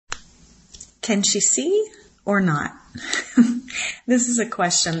Can she see or not? This is a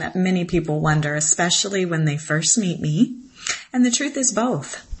question that many people wonder, especially when they first meet me. And the truth is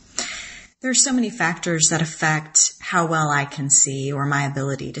both. There are so many factors that affect how well I can see or my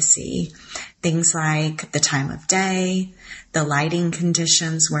ability to see. Things like the time of day, the lighting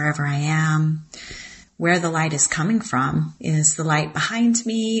conditions wherever I am, where the light is coming from. Is the light behind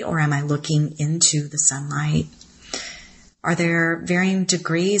me or am I looking into the sunlight? Are there varying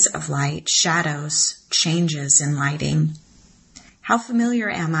degrees of light, shadows, changes in lighting? How familiar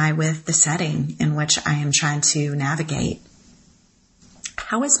am I with the setting in which I am trying to navigate?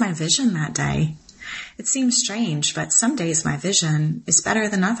 How is my vision that day? It seems strange, but some days my vision is better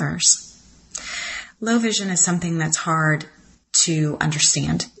than others. Low vision is something that's hard to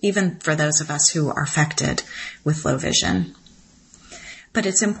understand, even for those of us who are affected with low vision. But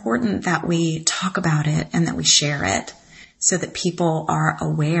it's important that we talk about it and that we share it so that people are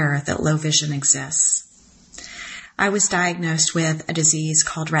aware that low vision exists. I was diagnosed with a disease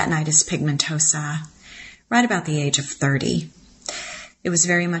called retinitis pigmentosa right about the age of 30. It was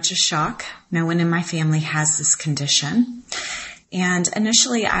very much a shock. No one in my family has this condition. And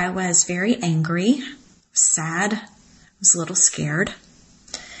initially I was very angry, sad, I was a little scared.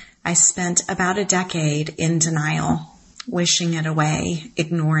 I spent about a decade in denial, wishing it away,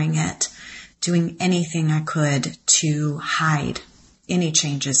 ignoring it, doing anything I could to hide any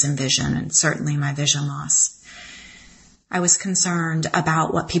changes in vision and certainly my vision loss. I was concerned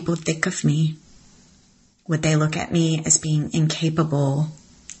about what people would think of me. Would they look at me as being incapable,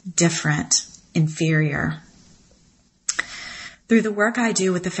 different, inferior? Through the work I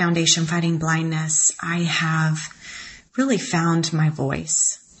do with the Foundation Fighting Blindness, I have really found my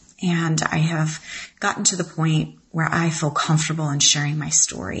voice, and I have gotten to the point where I feel comfortable in sharing my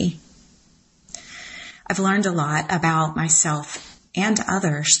story. I've learned a lot about myself and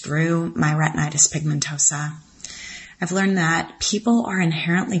others through my retinitis pigmentosa. I've learned that people are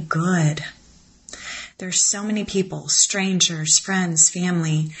inherently good. There's so many people, strangers, friends,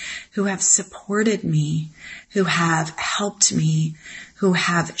 family, who have supported me, who have helped me, who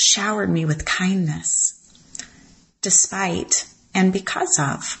have showered me with kindness, despite and because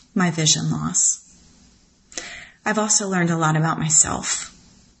of my vision loss. I've also learned a lot about myself.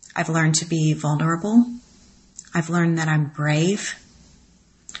 I've learned to be vulnerable. I've learned that I'm brave.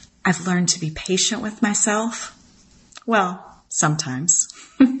 I've learned to be patient with myself. Well, sometimes.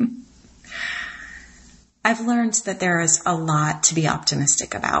 I've learned that there is a lot to be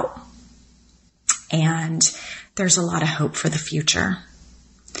optimistic about, and there's a lot of hope for the future.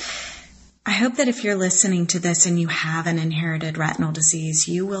 I hope that if you're listening to this and you have an inherited retinal disease,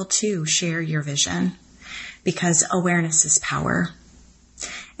 you will too share your vision, because awareness is power.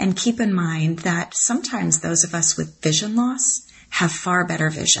 And keep in mind that sometimes those of us with vision loss have far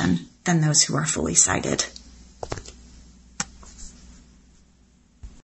better vision than those who are fully sighted.